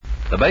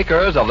The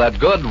makers of that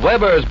good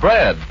Weber's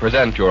bread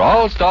present your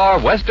all-star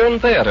Western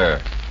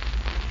Theater.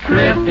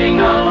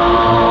 Drifting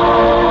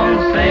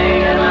along,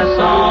 singing a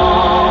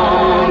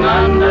song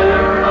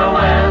under a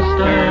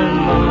western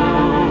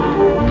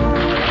moon.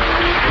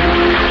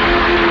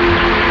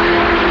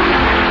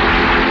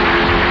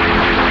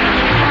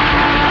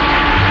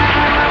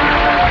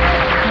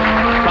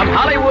 From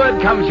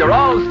Hollywood comes your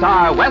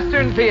all-star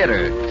Western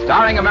Theater,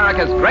 starring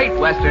America's great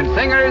Western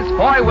singers,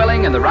 Foy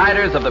Willing and the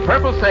Riders of the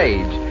Purple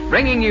Sage,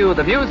 bringing you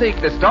the music,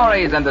 the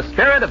stories, and the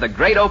spirit of the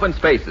great open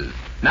spaces.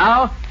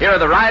 Now, here are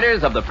the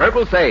Riders of the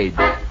Purple Sage.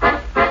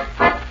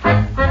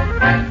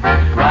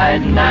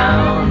 Riding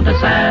down to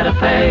Santa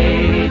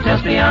Fe,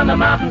 just beyond the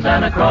mountains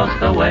and across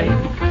the way.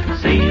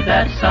 See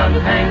that sun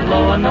hang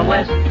low in the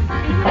west,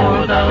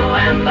 o'er the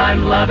land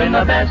I'm loving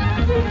the best.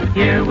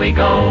 Here we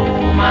go,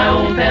 my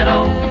old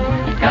Edo.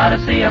 Gotta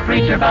see a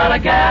preacher about a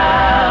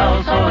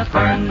gal, so let's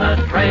burn the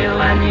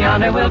trail and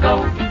yonder we'll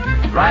go.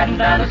 Riding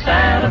down to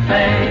Santa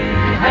Fe,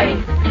 hey,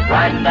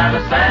 riding down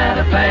to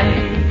Santa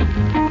Fe.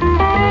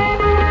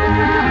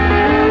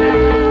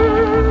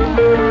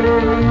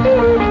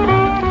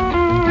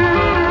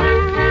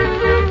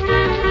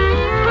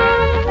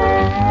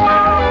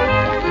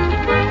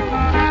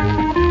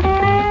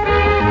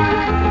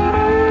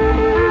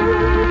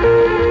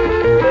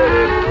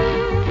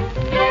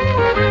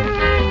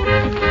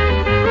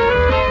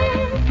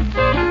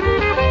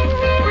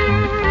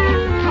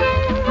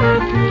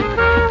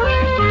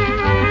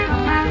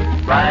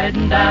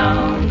 Riding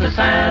down to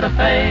Santa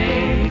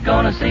Fe,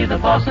 gonna see the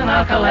boss and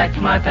I'll collect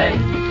my pay.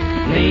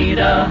 Need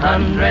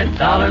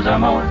 $100 or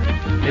more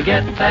to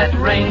get that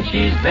ring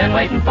she's been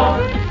waiting for.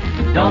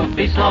 Don't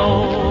be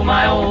slow,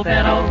 my old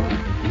pedo,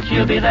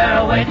 she'll be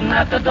there waiting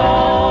at the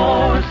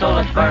door. So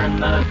let's burn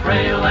the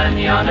trail and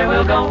yonder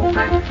we'll go.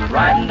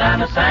 Riding down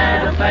to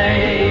Santa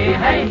Fe,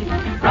 hey,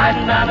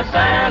 riding down to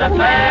Santa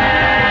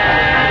Fe.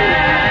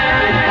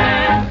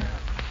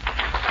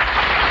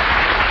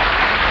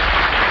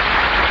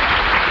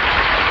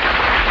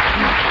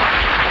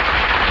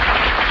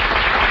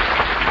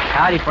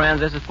 Howdy, friends.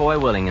 This is Foy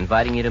Willing,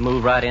 inviting you to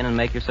move right in and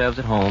make yourselves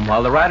at home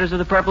while the Riders of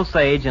the Purple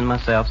Sage and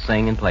myself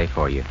sing and play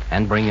for you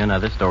and bring you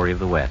another story of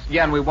the West.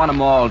 Yeah, and we want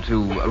them all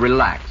to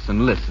relax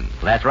and listen.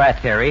 That's right,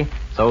 Terry.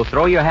 So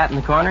throw your hat in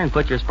the corner and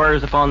put your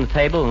spurs upon the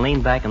table and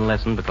lean back and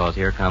listen, because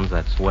here comes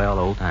that swell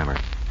old-timer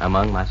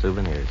among my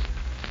souvenirs.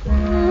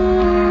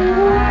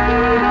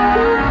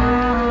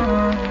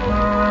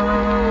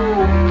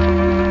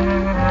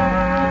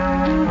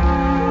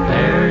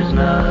 There's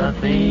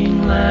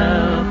nothing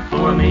left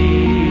for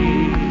me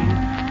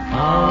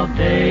of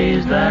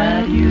days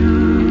that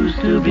used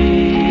to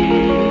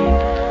be.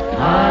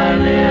 I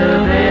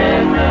live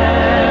in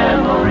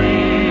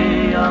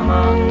memory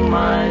among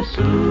my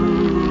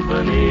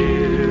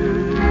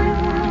souvenirs.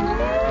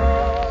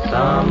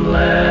 Some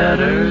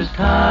letters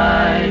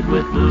tied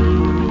with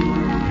blue,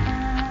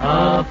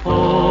 a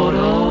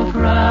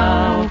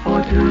photograph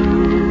or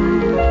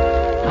two.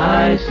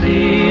 I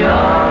see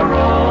a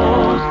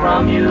rose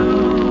from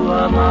you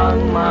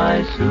among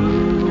my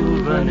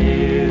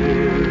souvenirs.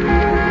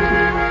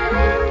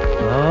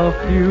 A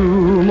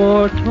few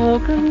more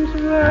tokens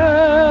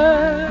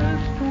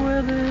rest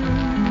within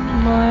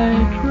my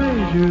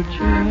treasure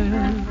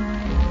chest,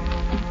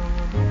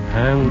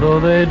 and though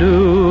they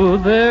do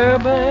their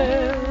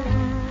best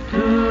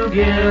to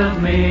give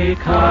me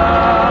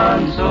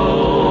consolation,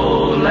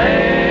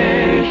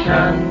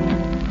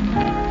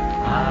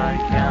 I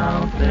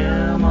count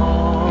them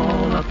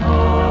all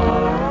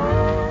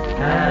apart,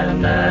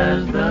 and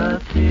as the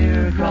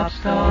teardrops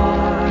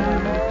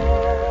start,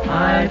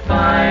 I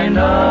find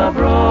a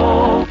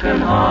broken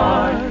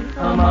heart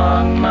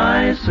among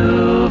my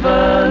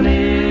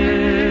souvenirs.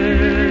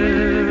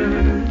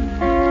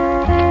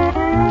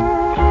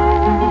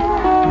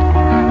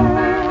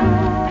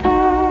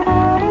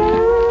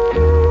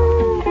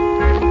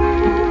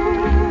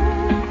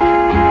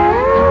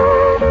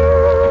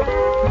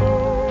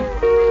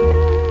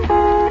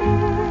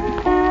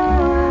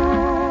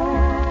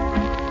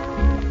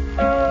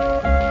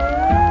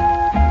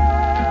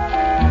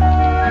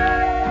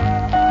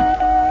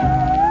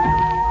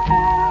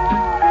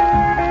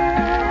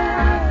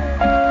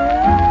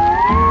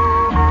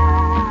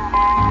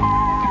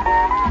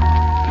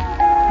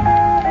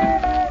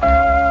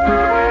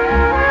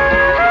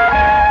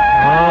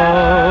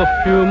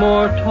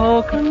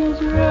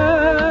 Tokens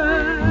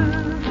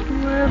rest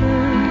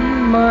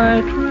within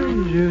my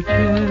treasure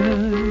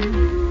chest,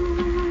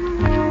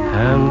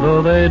 and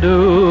though they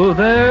do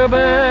their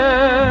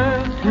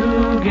best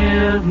to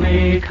give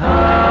me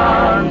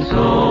consolation,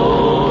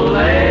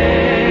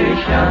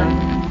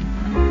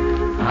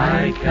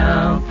 I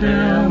count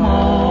them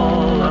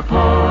all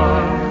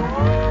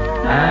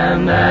apart,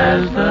 and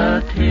as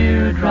the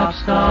teardrops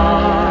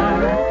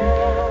start,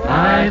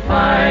 I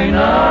find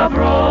a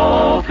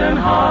broken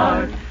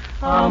heart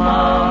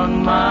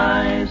among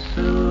my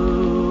souvenirs.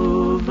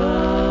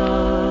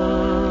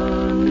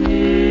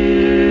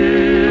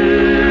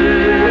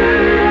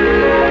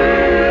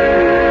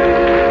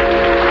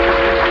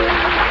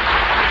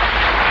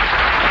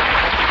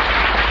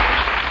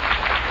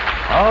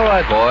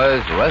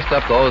 right, boys, rest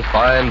up those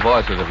fine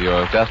voices of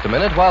yours just a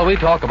minute while we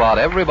talk about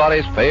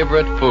everybody's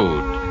favorite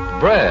food,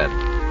 bread.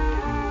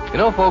 You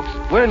know, folks,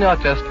 we're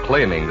not just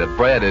claiming that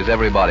bread is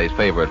everybody's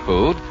favorite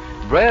food.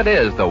 Bread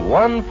is the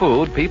one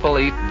food people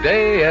eat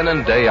day in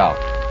and day out,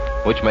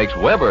 which makes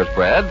Weber's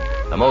bread,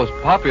 the most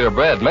popular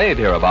bread made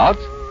hereabouts,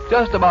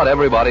 just about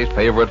everybody's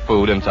favorite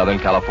food in Southern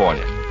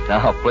California.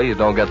 Now, please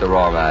don't get the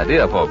wrong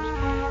idea, folks.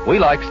 We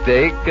like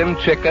steak and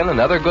chicken and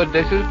other good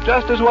dishes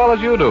just as well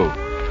as you do.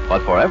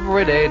 But for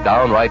everyday,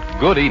 downright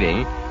good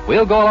eating,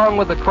 we'll go along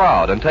with the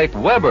crowd and take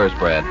Weber's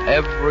bread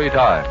every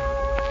time.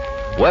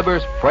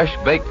 Weber's fresh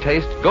baked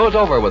taste goes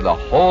over with the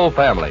whole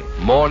family,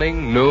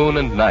 morning, noon,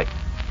 and night.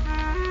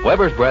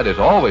 Weber's bread is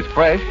always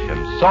fresh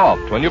and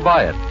soft when you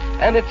buy it,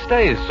 and it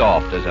stays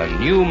soft as a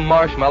new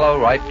marshmallow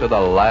right to the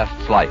last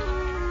slice.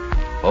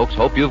 Folks,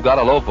 hope you've got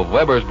a loaf of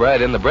Weber's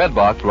bread in the bread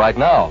box right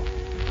now.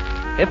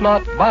 If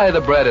not, buy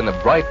the bread in the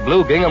bright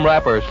blue gingham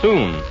wrapper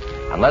soon,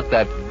 and let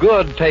that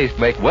good taste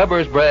make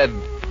Weber's bread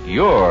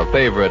your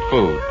favorite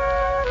food.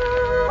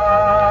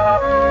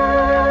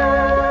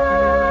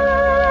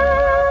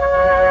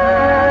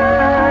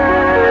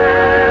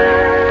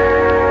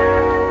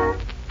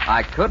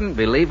 I couldn't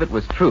believe it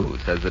was true,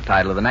 says the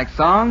title of the next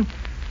song.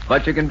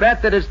 But you can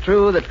bet that it's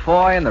true that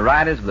Foy and the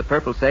Riders of the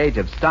Purple Sage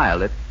have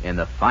styled it in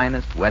the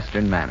finest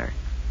Western manner.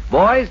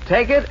 Boys,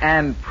 take it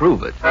and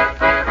prove it.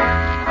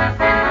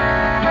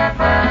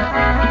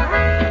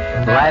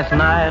 Last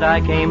night I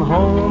came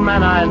home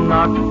and I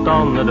knocked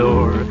on the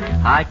door.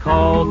 I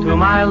called to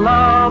my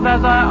love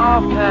as I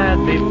oft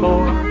had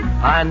before.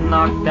 I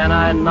knocked and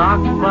I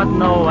knocked, but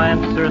no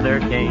answer there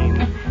came.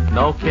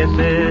 No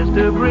kisses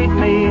to greet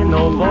me,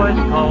 no voice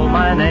called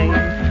my name.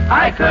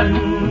 I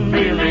couldn't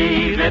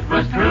believe it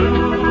was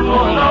true,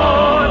 oh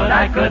Lord,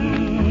 I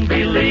couldn't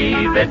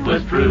believe it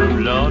was true,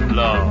 Lord,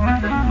 Lord.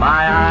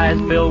 My eyes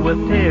filled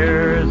with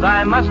tears,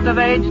 I must have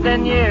aged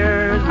in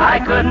years. I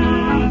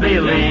couldn't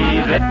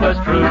believe it was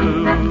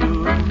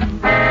true.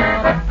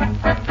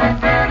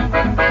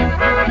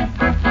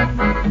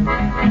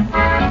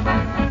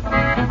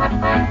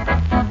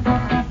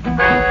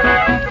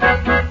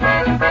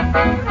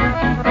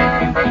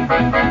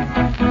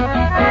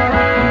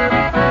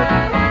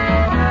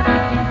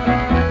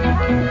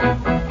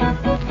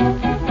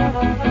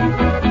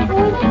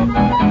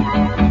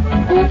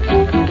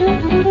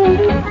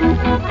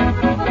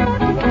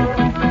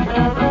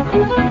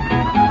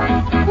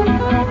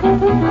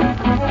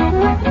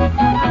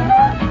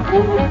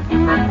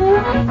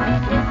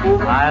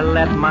 I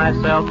let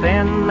myself in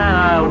and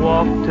I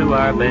walked to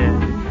our bed.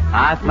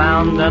 I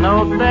found a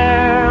note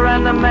there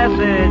and the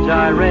message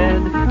I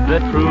read. The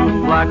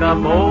truth like a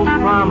bolt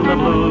from the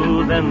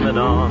blue in the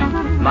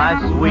dawn. My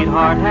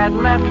sweetheart had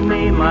left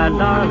me, my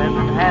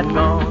darling had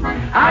gone.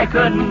 I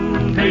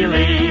couldn't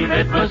believe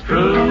it was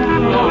true,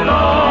 oh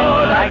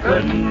Lord, I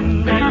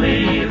couldn't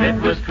believe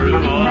it was true,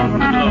 oh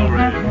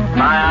glory.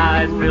 My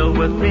eyes filled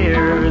with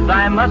tears,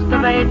 I must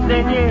have aged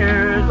in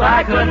years.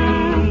 I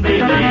couldn't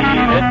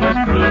believe it was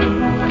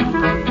true.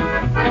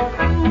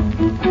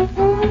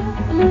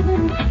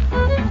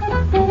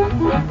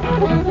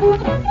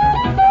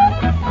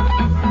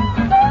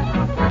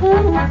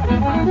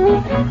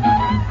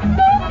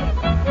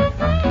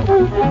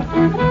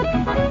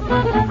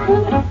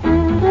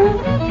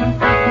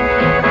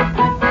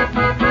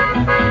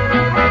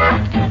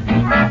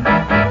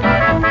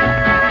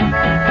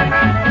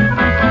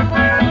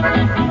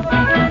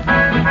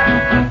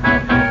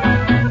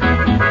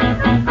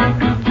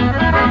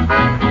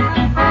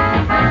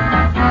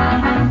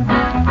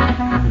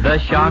 The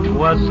shock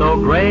was so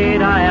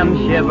great, I am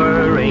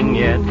shivering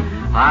yet.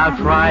 I'll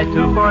try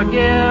to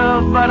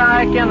forgive, but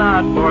I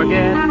cannot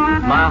forget.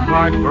 My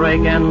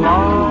heartbreak and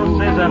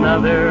loss is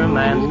another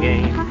man's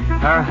game.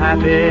 Her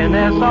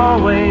happiness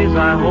always,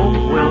 I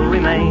hope, will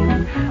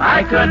remain.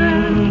 I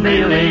couldn't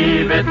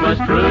believe it was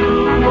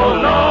true, oh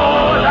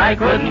Lord, I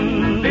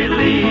couldn't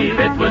believe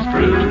it was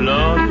true,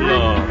 Lord,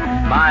 Lord.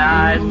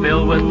 My eyes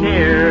filled with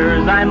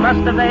tears, I must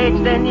have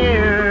aged in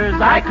years.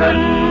 I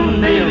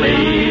couldn't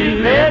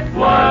believe it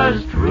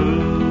was true.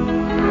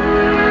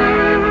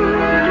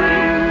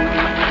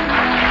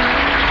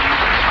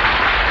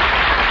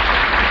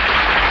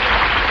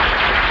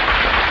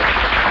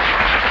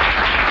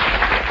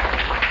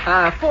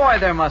 Foy,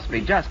 there must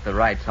be just the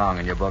right song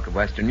in your book of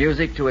Western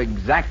music to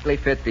exactly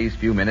fit these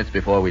few minutes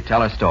before we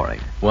tell our story.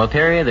 Well,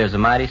 Terry, there's a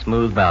mighty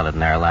smooth ballad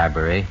in our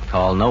library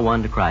called No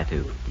One to Cry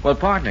To. Well,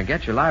 partner,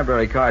 get your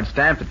library card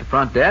stamped at the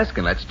front desk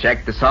and let's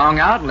check the song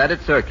out and let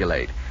it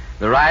circulate.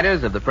 The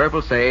Riders of the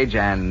Purple Sage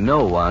and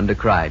No One to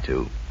Cry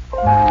To.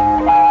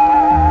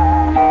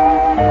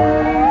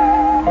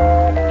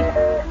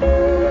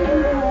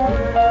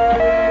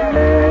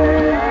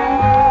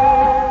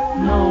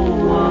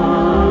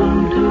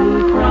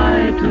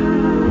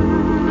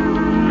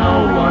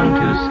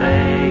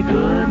 Say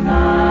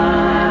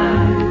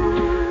goodnight.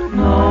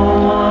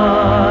 No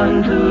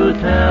one to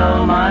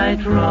tell my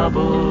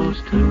troubles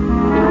to.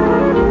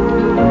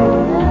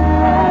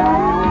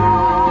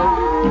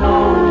 No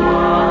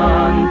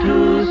one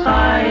to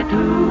sigh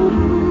to.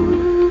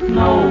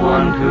 No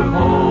one to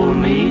hold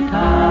me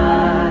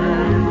tight,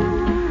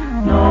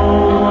 no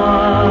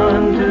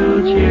one to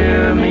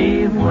cheer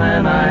me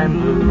when I'm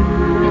blue.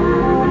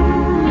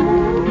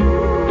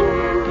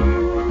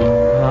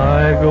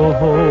 I go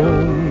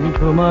home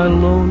to my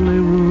lonely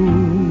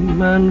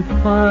room and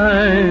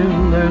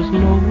find there's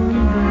no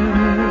one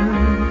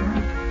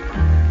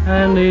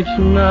there. And each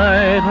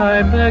night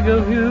I beg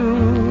of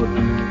you,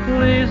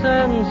 please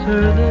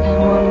answer this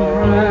one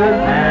prayer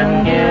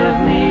and give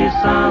me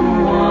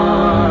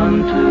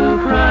someone to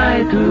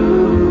cry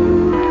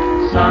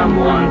to,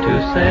 someone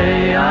to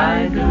say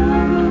I do,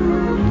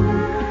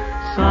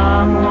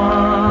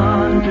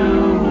 someone to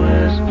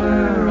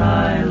whisper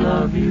I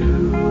love you.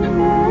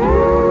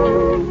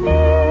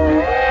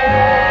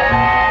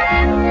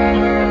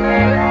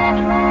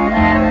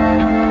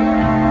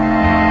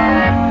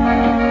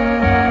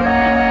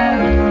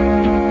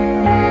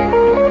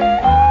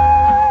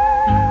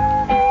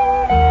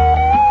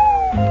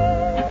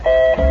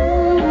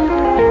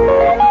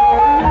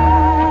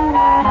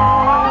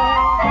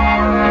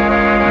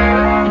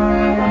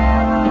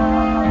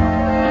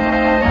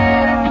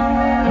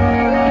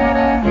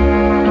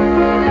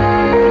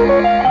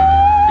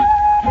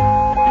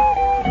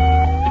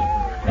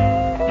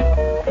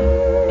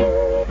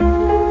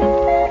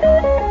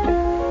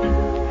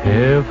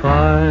 If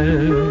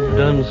I've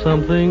done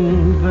something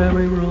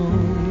very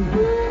wrong,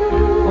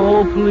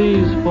 oh,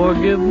 please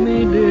forgive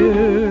me,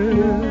 dear.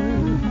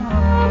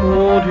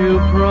 Won't you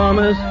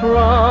promise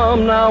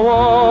from now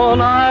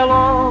on I'll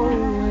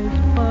always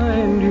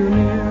find you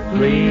near?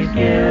 Please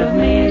give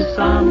me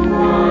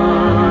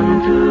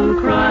someone to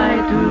cry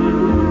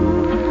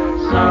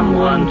to,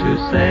 someone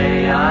to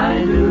say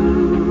I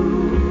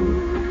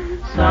do,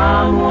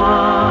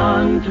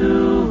 someone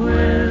to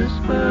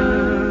whisper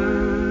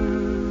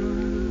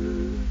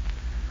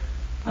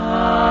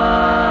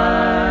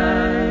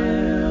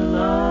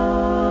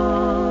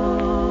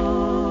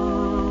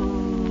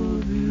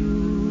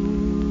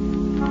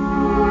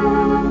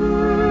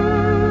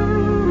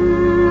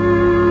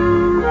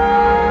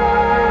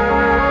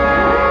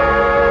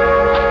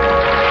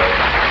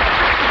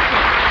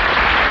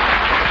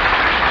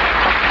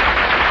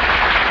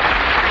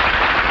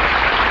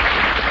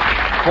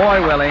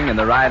Foy Willing and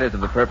the Riders of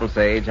the Purple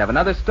Sage have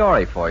another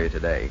story for you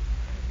today.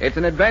 It's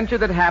an adventure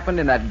that happened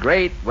in that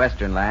great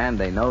western land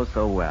they know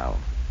so well.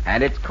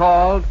 And it's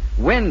called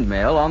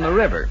Windmill on the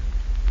River.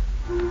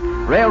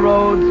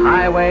 Railroads,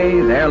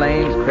 highways, air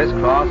lanes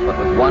crisscross what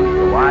was once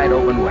the wide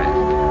open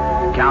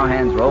west.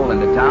 Cowhands roll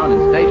into town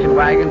in station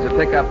wagons or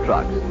pickup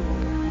trucks.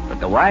 But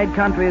the wide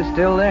country is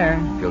still there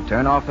if you'll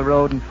turn off the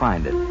road and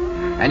find it.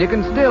 And you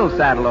can still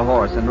saddle a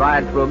horse and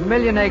ride through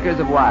 1,000,000 acres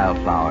of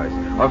wildflowers,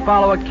 or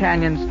follow a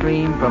canyon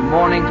stream from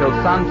morning till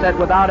sunset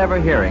without ever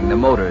hearing the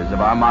motors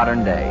of our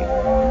modern day.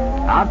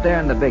 Out there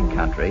in the big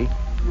country,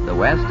 the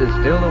West is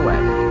still the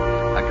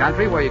West. A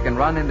country where you can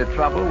run into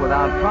trouble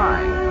without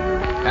trying.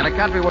 And a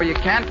country where you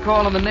can't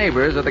call on the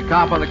neighbors or the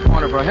cop on the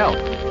corner for help.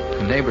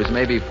 The neighbors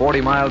may be 40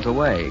 miles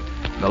away.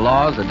 The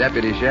laws the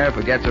deputy sheriff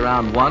forgets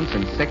around once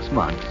in 6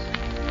 months.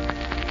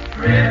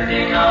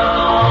 Drifting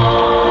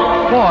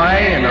along. Foy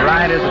and the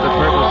Riders of the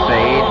Purple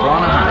Sage were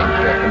on a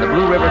hunting trip in the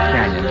Blue River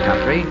Canyon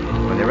country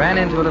when they ran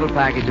into a little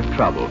package of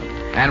trouble.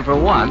 And for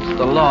once,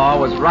 the law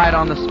was right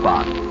on the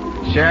spot.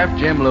 Sheriff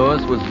Jim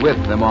Lewis was with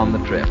them on the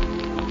trip.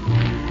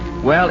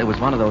 Well, it was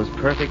one of those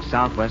perfect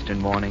southwestern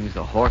mornings.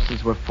 The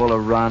horses were full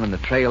of run, and the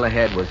trail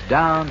ahead was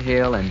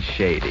downhill and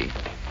shady.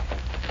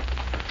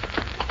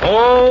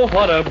 Oh,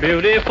 what a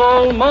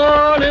beautiful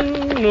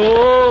morning.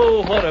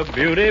 Oh, what a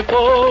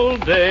beautiful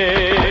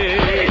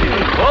day.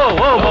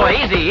 Whoa, boy,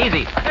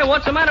 easy. Hey,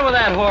 what's the matter with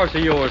that horse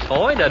of yours,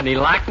 Foy? Doesn't he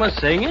like my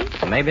singing?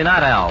 Maybe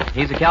not, Al.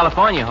 He's a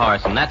California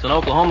horse, and that's an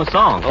Oklahoma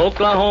song.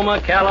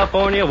 Oklahoma,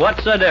 California,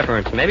 what's the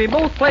difference? Maybe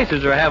both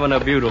places are having a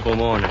beautiful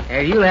morning.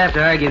 You'll have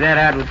to argue that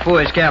out with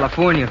Foy's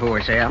California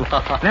horse, Al.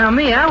 Now,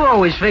 me, I've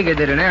always figured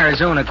that an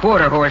Arizona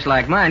quarter horse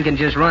like mine can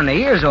just run the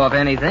ears off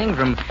anything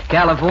from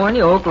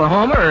California,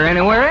 Oklahoma, or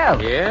anywhere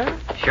else. Yeah?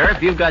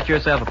 Sheriff, you've got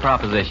yourself a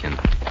proposition.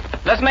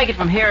 Let's make it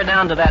from here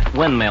down to that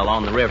windmill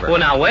on the river. Well,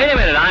 now, wait a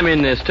minute. I'm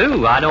in this,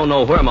 too. I don't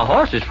know where my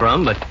horse is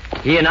from, but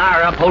he and I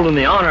are upholding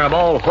the honor of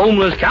all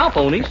homeless cow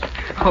ponies.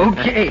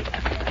 Okay.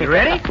 You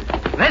ready?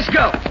 Let's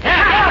go.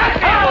 Hey!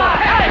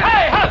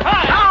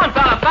 Come on,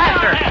 fella,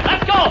 faster.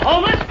 Let's go,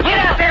 homeless. Get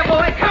out there,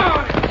 boy. Come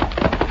on.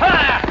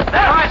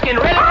 That horse can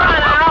really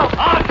run, Al.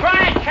 Oh,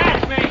 try and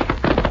catch me.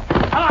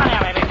 Come on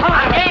now, baby. Come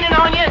on. I'm gaining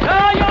on you.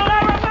 Oh, you'll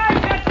never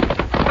make it.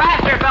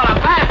 Faster, fella,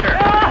 faster.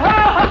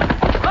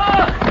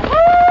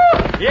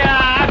 Yeah,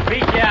 I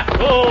beat ya.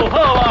 Oh,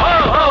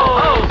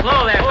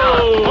 Slow there,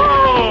 fella.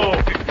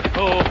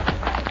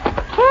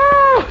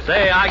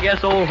 Say, I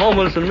guess old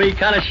homeless and me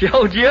kind of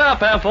showed you up,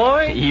 huh,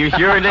 Foy? You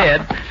sure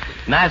did.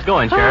 Nice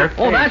going, Sheriff.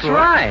 Oh, that's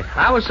right.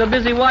 I was so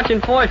busy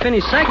watching Foy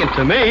finish second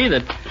to me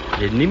that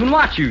didn't even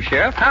watch you,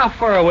 Sheriff. How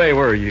far away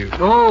were you?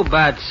 Oh,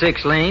 about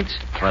 6 lengths.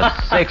 Well,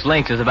 6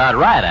 lengths is about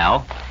right,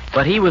 Al.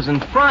 But he was in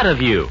front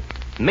of you.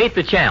 Meet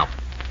the champ.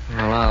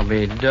 Well, I'll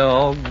be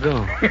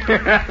doggone.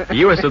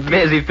 You were so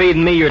busy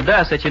feeding me your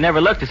dust that you never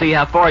looked to see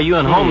how far you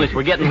and Homeless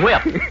were getting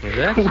whipped. Is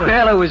that so?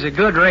 Well, it was a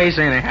good race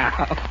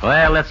anyhow.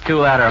 Well, let's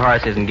cool out our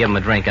horses and give them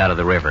a drink out of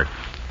the river.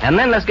 And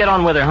then let's get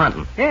on with our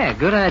hunting. Yeah,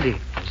 good idea.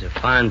 There's a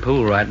fine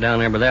pool right down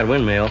there by that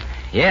windmill.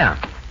 Yeah.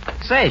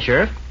 Say,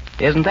 Sheriff,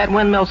 isn't that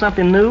windmill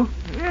something new?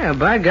 Yeah,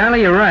 by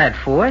golly, you're right,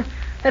 Foy.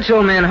 That's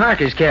old man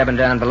Harker's cabin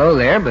down below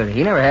there, but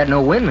he never had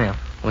no windmill.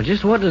 Well,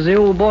 just what does the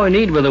old boy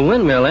need with a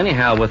windmill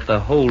anyhow with the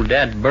whole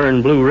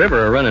dad-burned Blue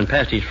River running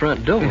past his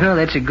front door? Well,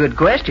 that's a good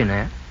question,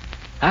 there.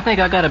 I think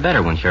I got a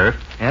better one, Sheriff.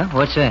 Yeah,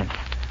 what's that?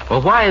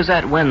 Well, why is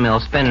that windmill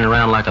spinning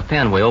around like a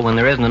pinwheel when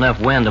there isn't enough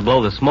wind to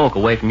blow the smoke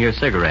away from your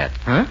cigarette?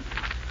 Huh?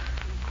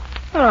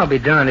 Well, I'll be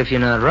darned if you're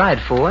not right,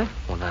 Foy.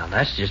 Well, now,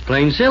 that's just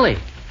plain silly.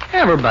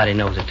 Everybody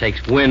knows it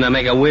takes wind to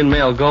make a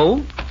windmill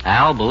go.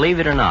 Al, believe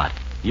it or not,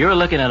 you're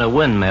looking at a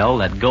windmill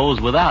that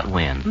goes without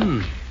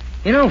wind.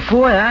 You know,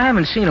 Foy, I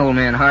haven't seen old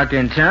man Harker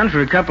in town for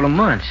a couple of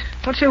months.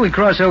 Let's say we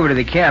cross over to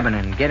the cabin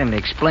and get him to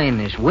explain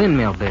this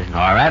windmill business.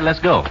 All right,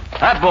 let's go.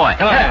 Up, boy.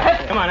 Come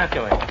on. Come on, let's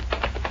go.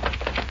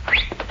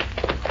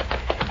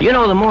 You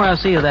know, the more I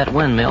see of that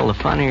windmill, the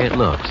funnier it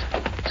looks.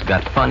 It's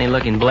got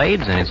funny-looking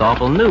blades, and it's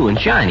awful new and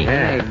shiny.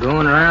 Hey,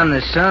 going around in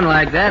the sun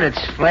like that,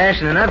 it's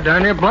flashing enough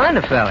darn near blind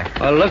a feller.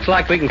 Well, it looks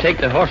like we can take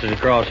the horses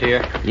across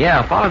here.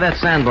 Yeah, follow that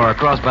sandbar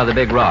across by the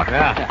big rock.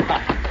 Yeah.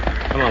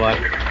 Come on,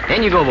 bud.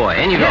 In you go, boy.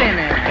 In you go. Get in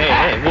there.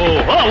 Hey, whoa.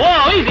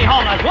 Whoa, easy,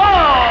 Homeless. Whoa!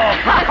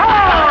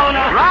 Oh,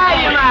 no.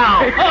 Ride him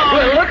out.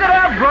 Well, look at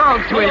our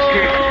bronc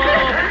twister.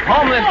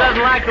 Homeless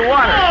doesn't like the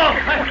water.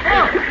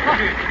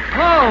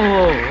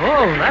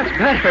 Oh, that's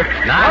better.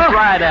 Nice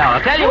ride, Al.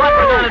 I'll tell you what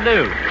we're going to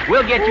do.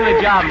 We'll get you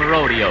a job in the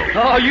rodeo.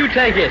 Oh, you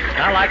take it.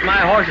 I like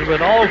my horses with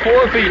all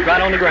 4 feet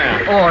right on the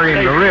ground. Or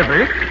in the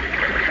river.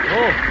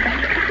 Oh,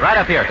 right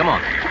up here. Come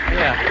on.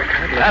 Yeah.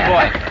 That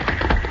boy.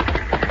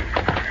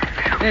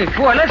 Hey,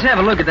 Foy, let's have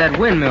a look at that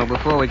windmill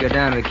before we go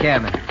down to the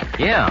cabin.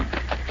 Yeah.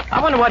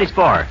 I wonder what he's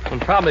for. Well,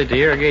 probably to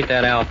irrigate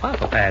that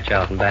alfalfa patch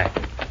out and back.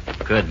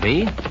 Could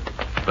be.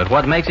 But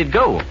what makes it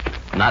go?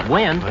 Not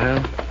wind.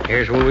 Well,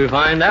 here's where we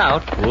find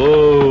out.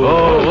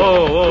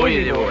 Whoa,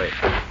 easy, boy.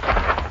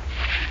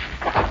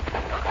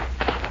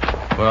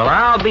 Well,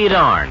 I'll be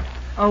darned.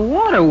 A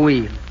water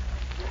wheel.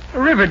 The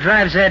river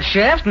drives that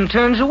shaft and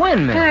turns the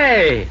windmill.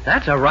 Hey,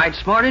 that's a right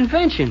smart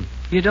invention.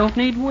 You don't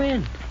need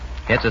wind.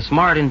 It's a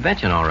smart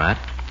invention, all right.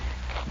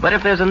 But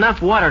if there's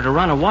enough water to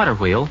run a water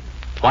wheel,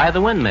 why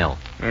the windmill?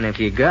 And if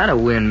you got a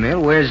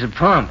windmill, where's the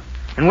pump?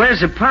 And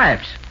where's the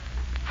pipes?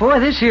 Boy,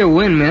 this here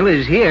windmill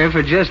is here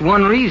for just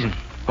one reason.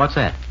 What's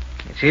that?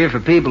 It's here for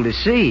people to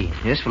see.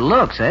 Just for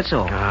looks, that's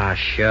all. Ah,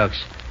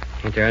 shucks.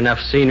 Ain't there enough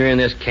scenery in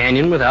this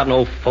canyon without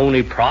no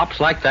phony props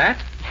like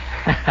that?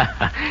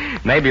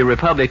 Maybe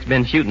Republic's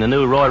been shooting a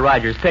new Roy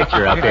Rogers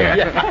picture up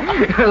here.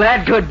 Well,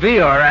 that could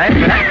be all right.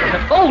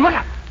 Oh, look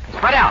out.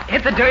 Spread out.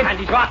 Hit the dirt. And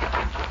he's rotten.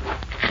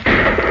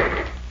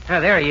 Oh,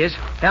 there he is.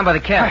 Down by the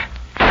cabin.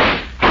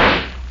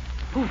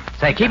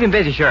 Say, keep him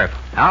busy, Sheriff.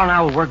 Al and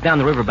I will work down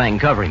the riverbank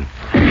and cover him.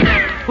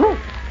 Ooh,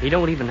 he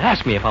don't even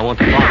ask me if I want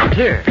to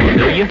volunteer.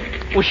 Do you?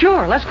 Well,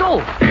 sure. Let's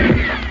go.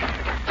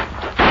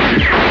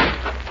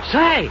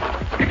 Say,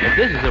 if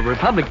this is a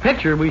Republic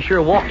picture, we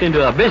sure walked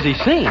into a busy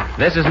scene.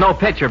 This is no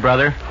picture,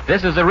 brother.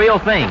 This is the real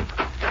thing.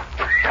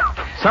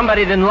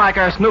 Somebody didn't like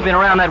our snooping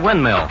around that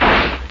windmill.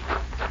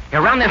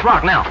 Here, round this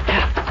rock now.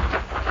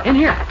 In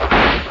here.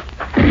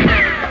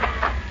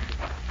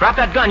 Drop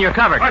that gun. You're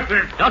covered.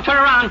 Don't turn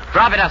around.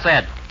 Drop it, I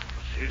said.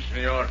 Si,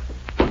 senor.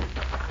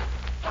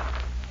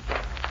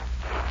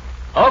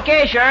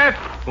 Okay, Sheriff.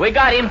 We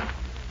got him.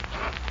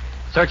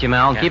 Search him,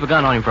 Al. Keep a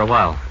gun on him for a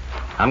while.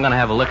 I'm going to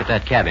have a look at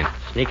that cabin.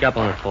 Sneak up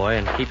on it, boy,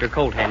 and keep your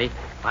coat handy.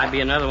 Might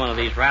be another one of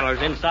these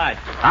rattlers inside.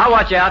 I'll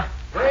watch out.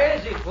 Where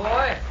is he,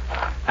 boy?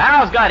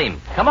 Al's got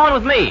him. Come on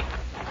with me.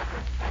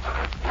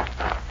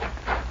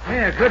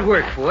 Yeah, good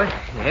work, Foy.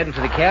 You heading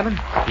for the cabin?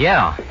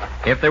 Yeah.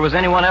 If there was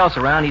anyone else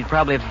around, he'd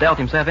probably have dealt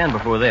himself in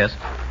before this.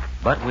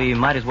 But we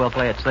might as well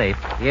play it safe.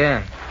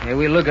 Yeah,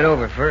 we'll look it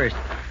over first.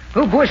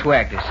 Who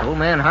bushwhacked us, old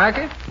man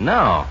Harker?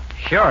 No.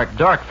 Short,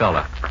 dark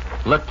fella.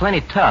 Looked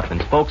plenty tough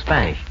and spoke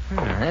Spanish.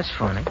 That's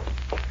funny.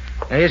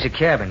 Now, here's the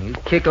cabin. You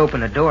kick open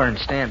the door and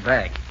stand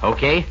back.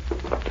 Okay.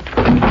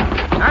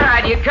 All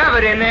right, you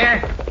covered in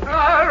there.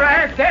 All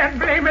right, Dad,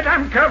 blame it,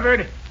 I'm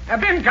covered.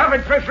 I've been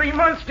covered for 3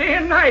 months, day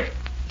and night.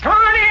 Come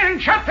on in,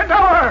 shut the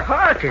door.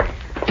 Harker,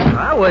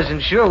 I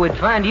wasn't sure we'd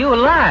find you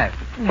alive.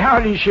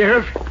 Howdy,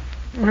 Sheriff.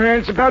 Well,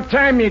 it's about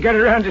time you got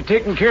around to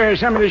taking care of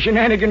some of the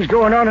shenanigans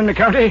going on in the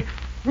county.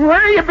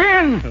 Where you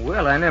been?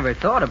 Well, I never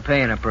thought of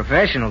paying a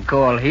professional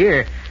call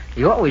here.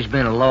 You always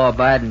been a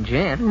law-abiding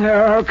gent.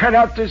 No, cut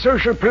out the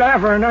social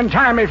palaver and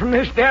untie me from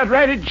this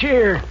dad-righted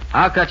chair.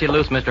 I'll cut you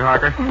loose, Mr.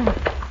 Harker.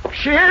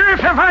 Sheriff,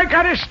 have I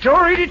got a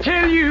story to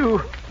tell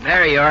you?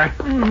 There you are.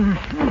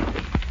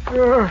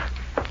 Oh,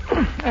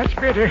 that's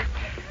better.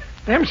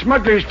 Them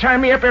smugglers tie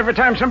me up every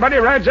time somebody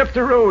rides up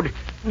the road.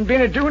 And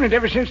been a-doing it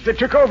ever since they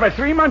took over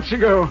 3 months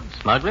ago.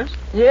 Smugglers?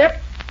 Yep,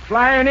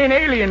 flying in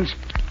aliens.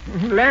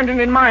 Landing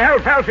in my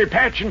alfalfa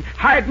patch and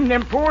hiding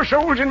them poor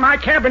souls in my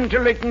cabin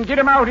till they can get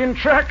 'em out in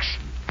trucks.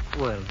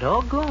 Well,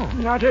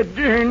 doggone. Not a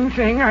darn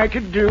thing I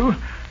could do.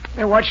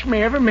 They watched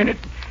me every minute.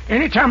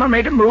 Any time I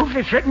made a move,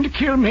 they threatened to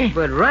kill me.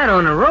 But right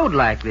on a road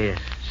like this,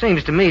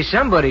 seems to me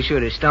somebody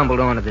should have stumbled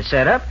onto the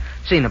setup,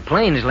 seen the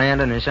planes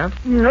landing or something.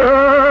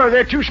 No,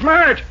 they're too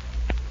smart.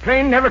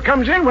 Plane never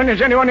comes in when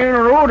there's anyone in the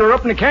road or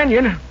up in the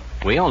canyon.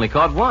 We only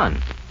caught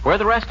one. Where are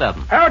the rest of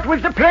them? Out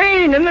with the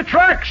plane and the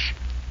trucks.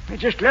 They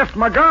just left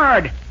my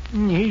guard.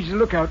 He's the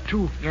lookout,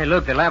 too. Hey,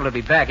 look, they're liable to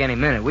be back any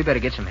minute. We better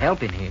get some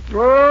help in here.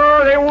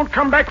 Oh, they won't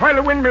come back while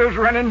the windmill's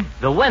running.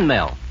 The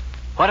windmill.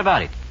 What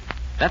about it?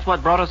 That's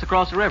what brought us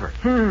across the river.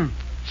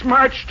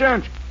 Smart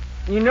stunt.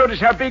 You notice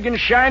how big and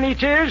shiny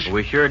it is?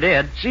 We sure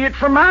did. See it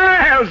for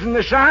miles in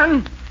the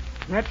sun.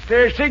 That's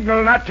their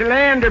signal not to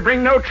land or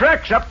bring no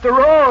trucks up the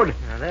road.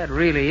 Now, that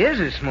really is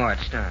a smart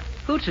stunt.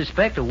 Who'd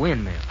suspect a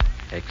windmill?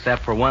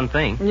 Except for one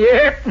thing.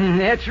 Yep,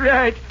 that's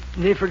right.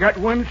 They forgot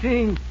one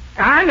thing.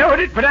 I knowed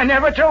it, but I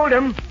never told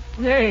them.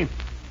 Hey,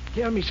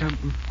 tell me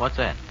something. What's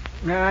that?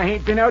 I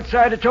ain't been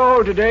outside at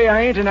all today,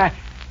 I ain't, and I...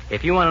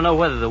 If you want to know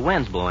whether the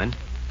wind's blowing,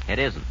 it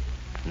isn't.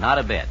 Not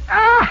a bit.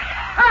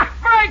 Ah,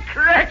 my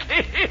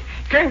cracky!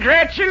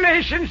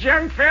 Congratulations,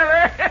 young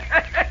fella.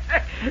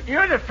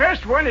 You're the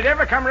first one that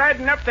ever come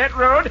riding up that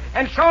road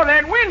and saw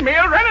that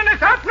windmill running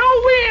without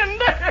no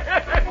wind.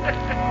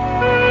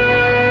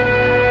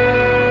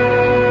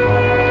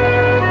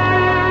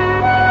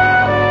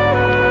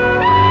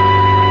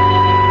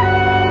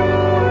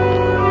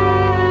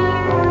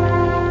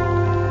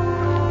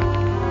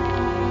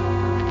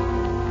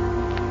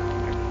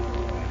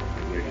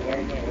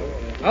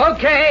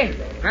 Okay.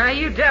 Now,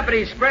 you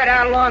deputies spread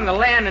out along the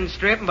landing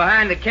strip and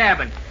behind the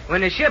cabin.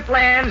 When the ship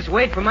lands,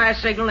 wait for my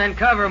signal and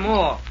cover them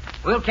all.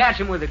 We'll catch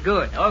them with the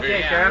good.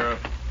 Okay, Sheriff.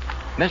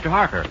 Mr.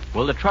 Harker,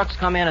 will the trucks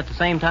come in at the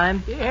same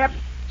time? Yep.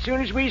 As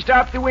soon as we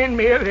stop the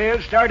windmill,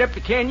 they'll start up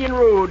the canyon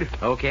road.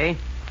 Okay.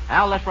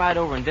 Al, let's ride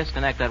over and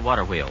disconnect that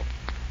water wheel.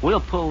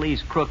 We'll pull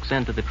these crooks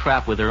into the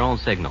trap with their own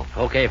signal.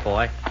 Okay,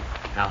 boy.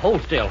 Now,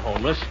 hold still,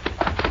 homeless.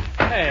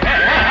 Hey,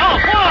 oh,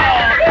 whoa!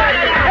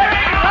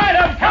 Let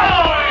him go!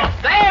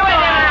 Stay with you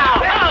now!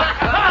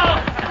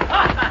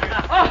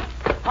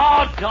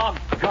 Oh,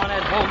 doggone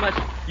it, homeless.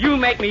 You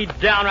make me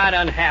downright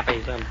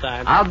unhappy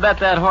sometimes. I'll bet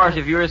that horse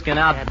of yours can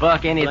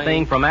outbuck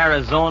anything from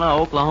Arizona,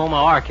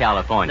 Oklahoma, or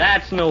California.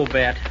 That's no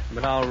bet,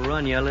 but I'll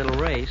run you a little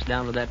race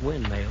down to that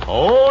windmill.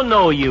 Oh,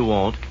 no, you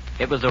won't.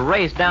 It was a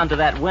race down to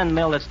that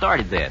windmill that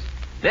started this.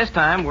 This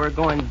time, we're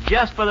going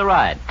just for the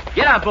ride.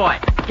 Get up, boy.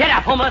 Get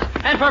up, homeless,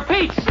 and for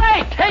Pete's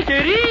sake, take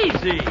it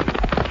easy.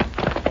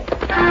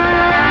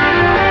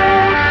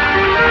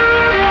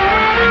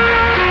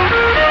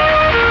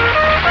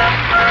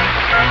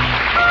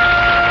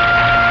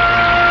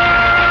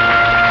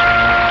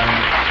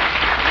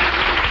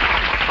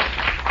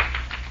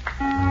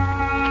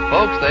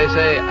 Folks, they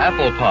say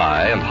apple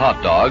pie and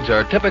hot dogs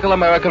are typical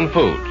American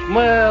foods.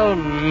 Well,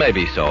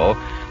 maybe so.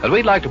 But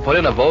we'd like to put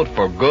in a vote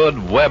for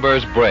good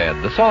Weber's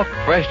bread, the soft,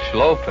 fresh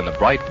loaf in a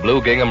bright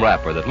blue gingham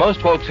wrapper that most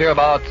folks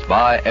hereabouts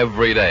buy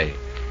every day.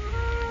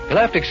 You'll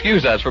have to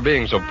excuse us for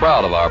being so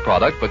proud of our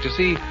product, but you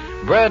see,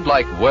 bread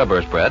like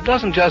Weber's bread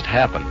doesn't just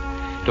happen.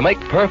 To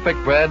make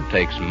perfect bread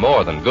takes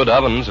more than good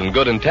ovens and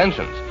good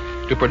intentions.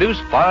 To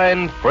produce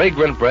fine,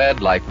 fragrant bread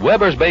like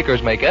Weber's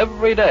bakers make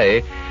every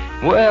day,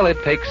 well,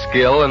 it takes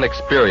skill and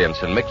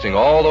experience in mixing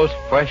all those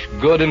fresh,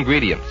 good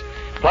ingredients,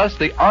 plus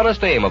the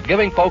honest aim of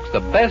giving folks the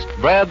best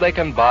bread they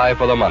can buy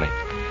for the money.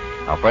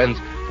 Now, friends,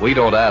 we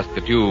don't ask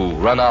that you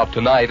run out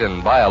tonight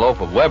and buy a loaf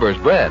of Weber's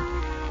bread.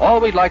 All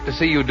we'd like to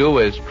see you do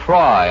is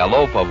try a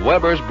loaf of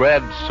Weber's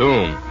bread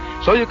soon,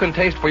 so you can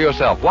taste for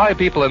yourself why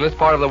people in this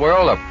part of the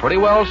world are pretty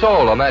well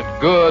sold on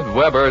that good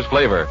Weber's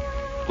flavor.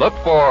 Look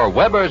for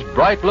Weber's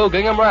bright blue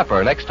gingham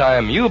wrapper next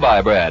time you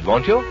buy bread,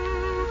 won't you?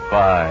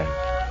 Fine.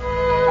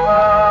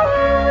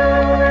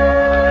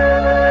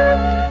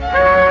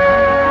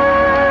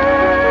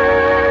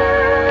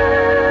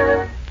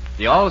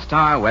 The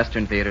All-Star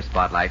Western Theater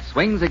Spotlight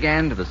swings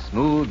again to the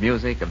smooth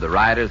music of the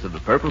Riders of the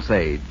Purple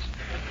Sage.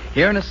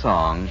 Here in a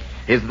song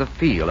is the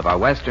feel of our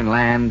western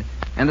land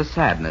and the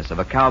sadness of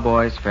a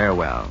cowboy's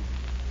farewell.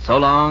 So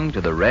long to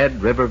the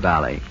Red River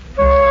Valley.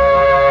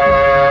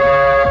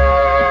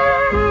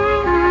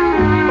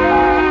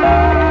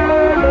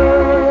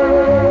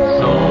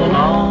 So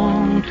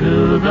long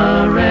to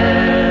the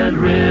Red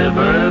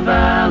River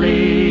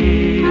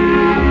Valley.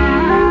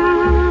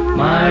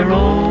 My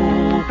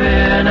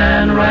roping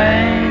and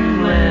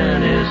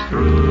wrangling is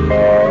through.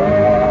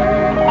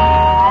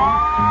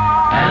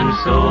 And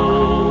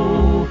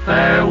so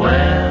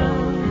farewell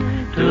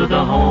to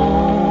the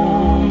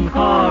home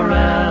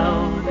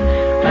corral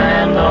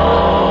and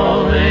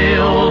all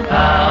the old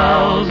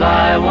pals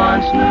I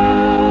once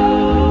knew.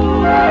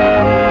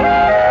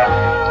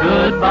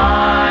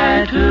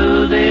 Goodbye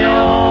to the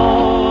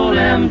old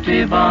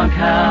empty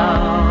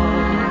bunkhouse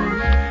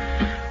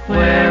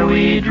where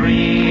we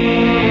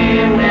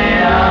dreamed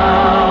the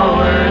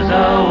hours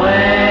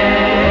away.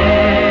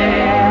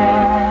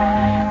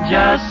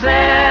 Just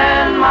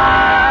send my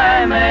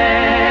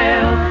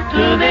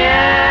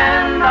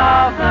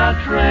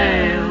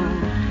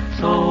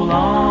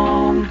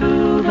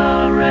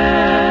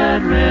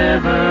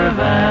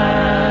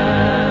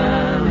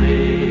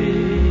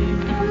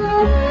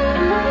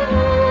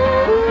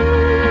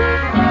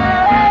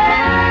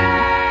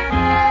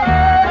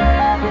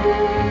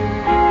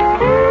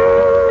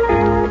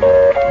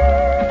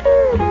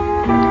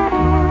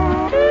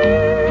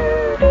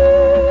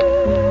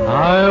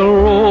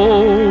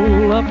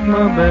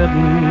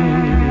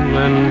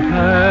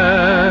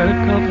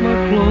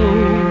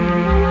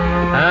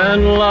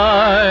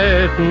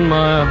lighten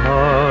my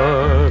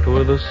heart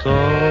with a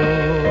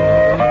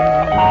song.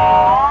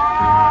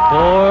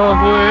 For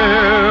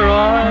where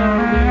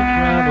I'll be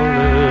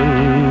traveling,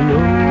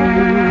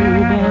 nobody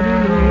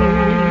knows.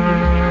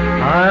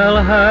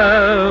 I'll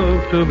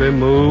have to be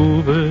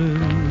moving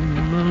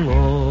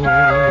along.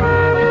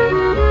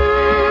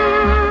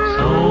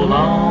 So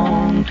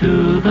long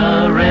to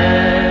the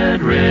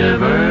Red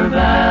River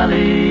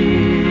Valley.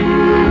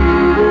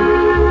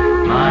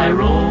 My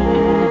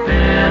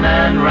roping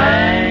and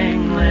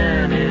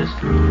wrangling is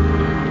through.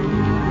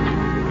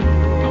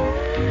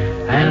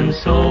 And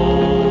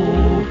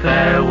so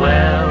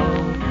farewell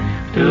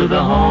to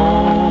the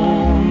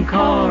home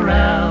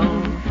corral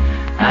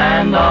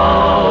and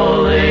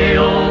all the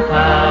old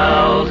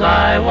pals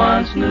I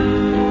once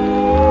knew.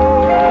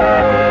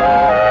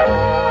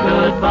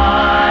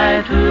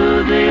 Goodbye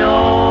to the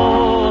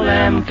old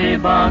empty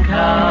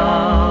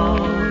bunkhouse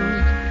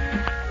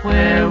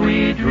where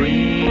we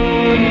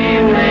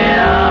dreamed the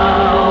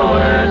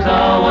hours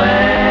away.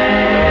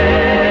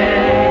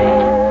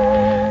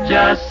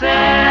 Just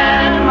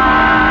send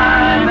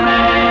my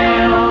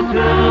mail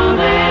to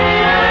the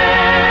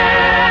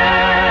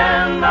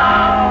end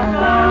of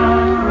the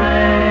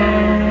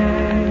rail.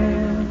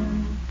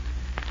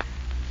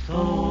 So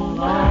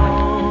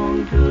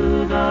long to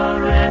the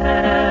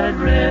Red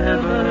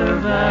River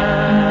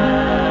Valley.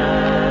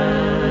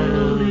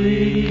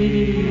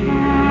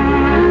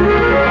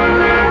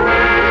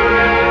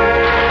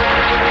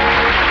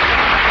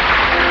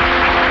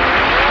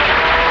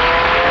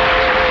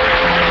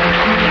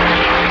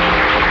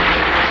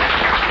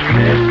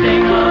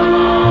 Drifting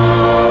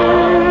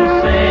along,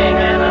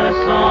 singing a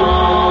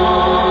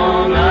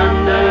song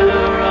under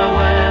a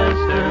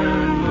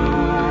western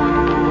moon.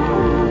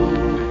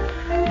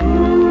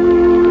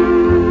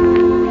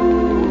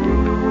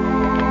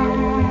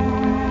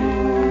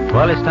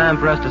 Well, it's time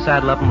for us to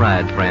saddle up and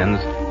ride,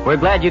 friends. We're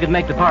glad you could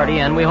make the party,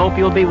 and we hope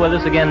you'll be with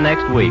us again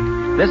next week.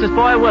 This is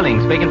Foy Willing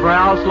speaking for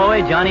Al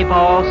Sloey, Johnny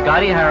Paul,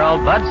 Scotty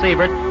Harold, Bud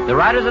Siebert, the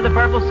Riders of the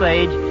Purple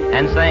Sage,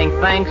 and saying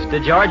thanks to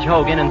George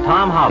Hogan and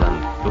Tom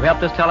Holland, who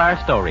helped us tell our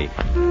story.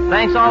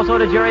 Thanks also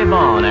to Jerry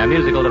Vaughn, our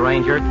musical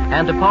arranger,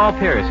 and to Paul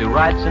Pierce, who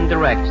writes and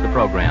directs the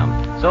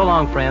program. So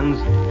long, friends,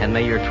 and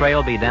may your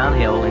trail be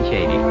downhill and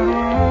shady.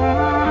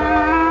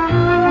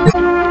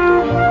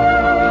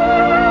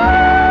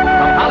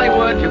 From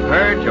Hollywood, you've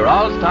heard your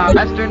all-star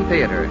Western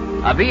Theater,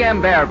 a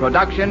V.M. Bear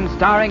production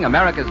starring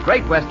America's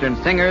great Western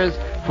singers,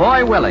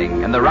 Foy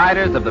Willing and the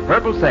Riders of the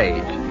Purple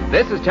Sage.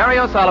 This is Terry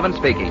O'Sullivan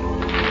speaking.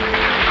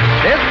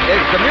 This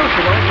is the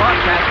Mutual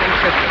Broadcasting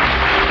System.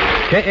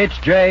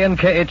 KHJ and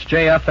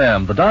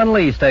KHJ-FM, the Don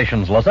Lee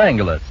stations, Los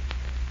Angeles.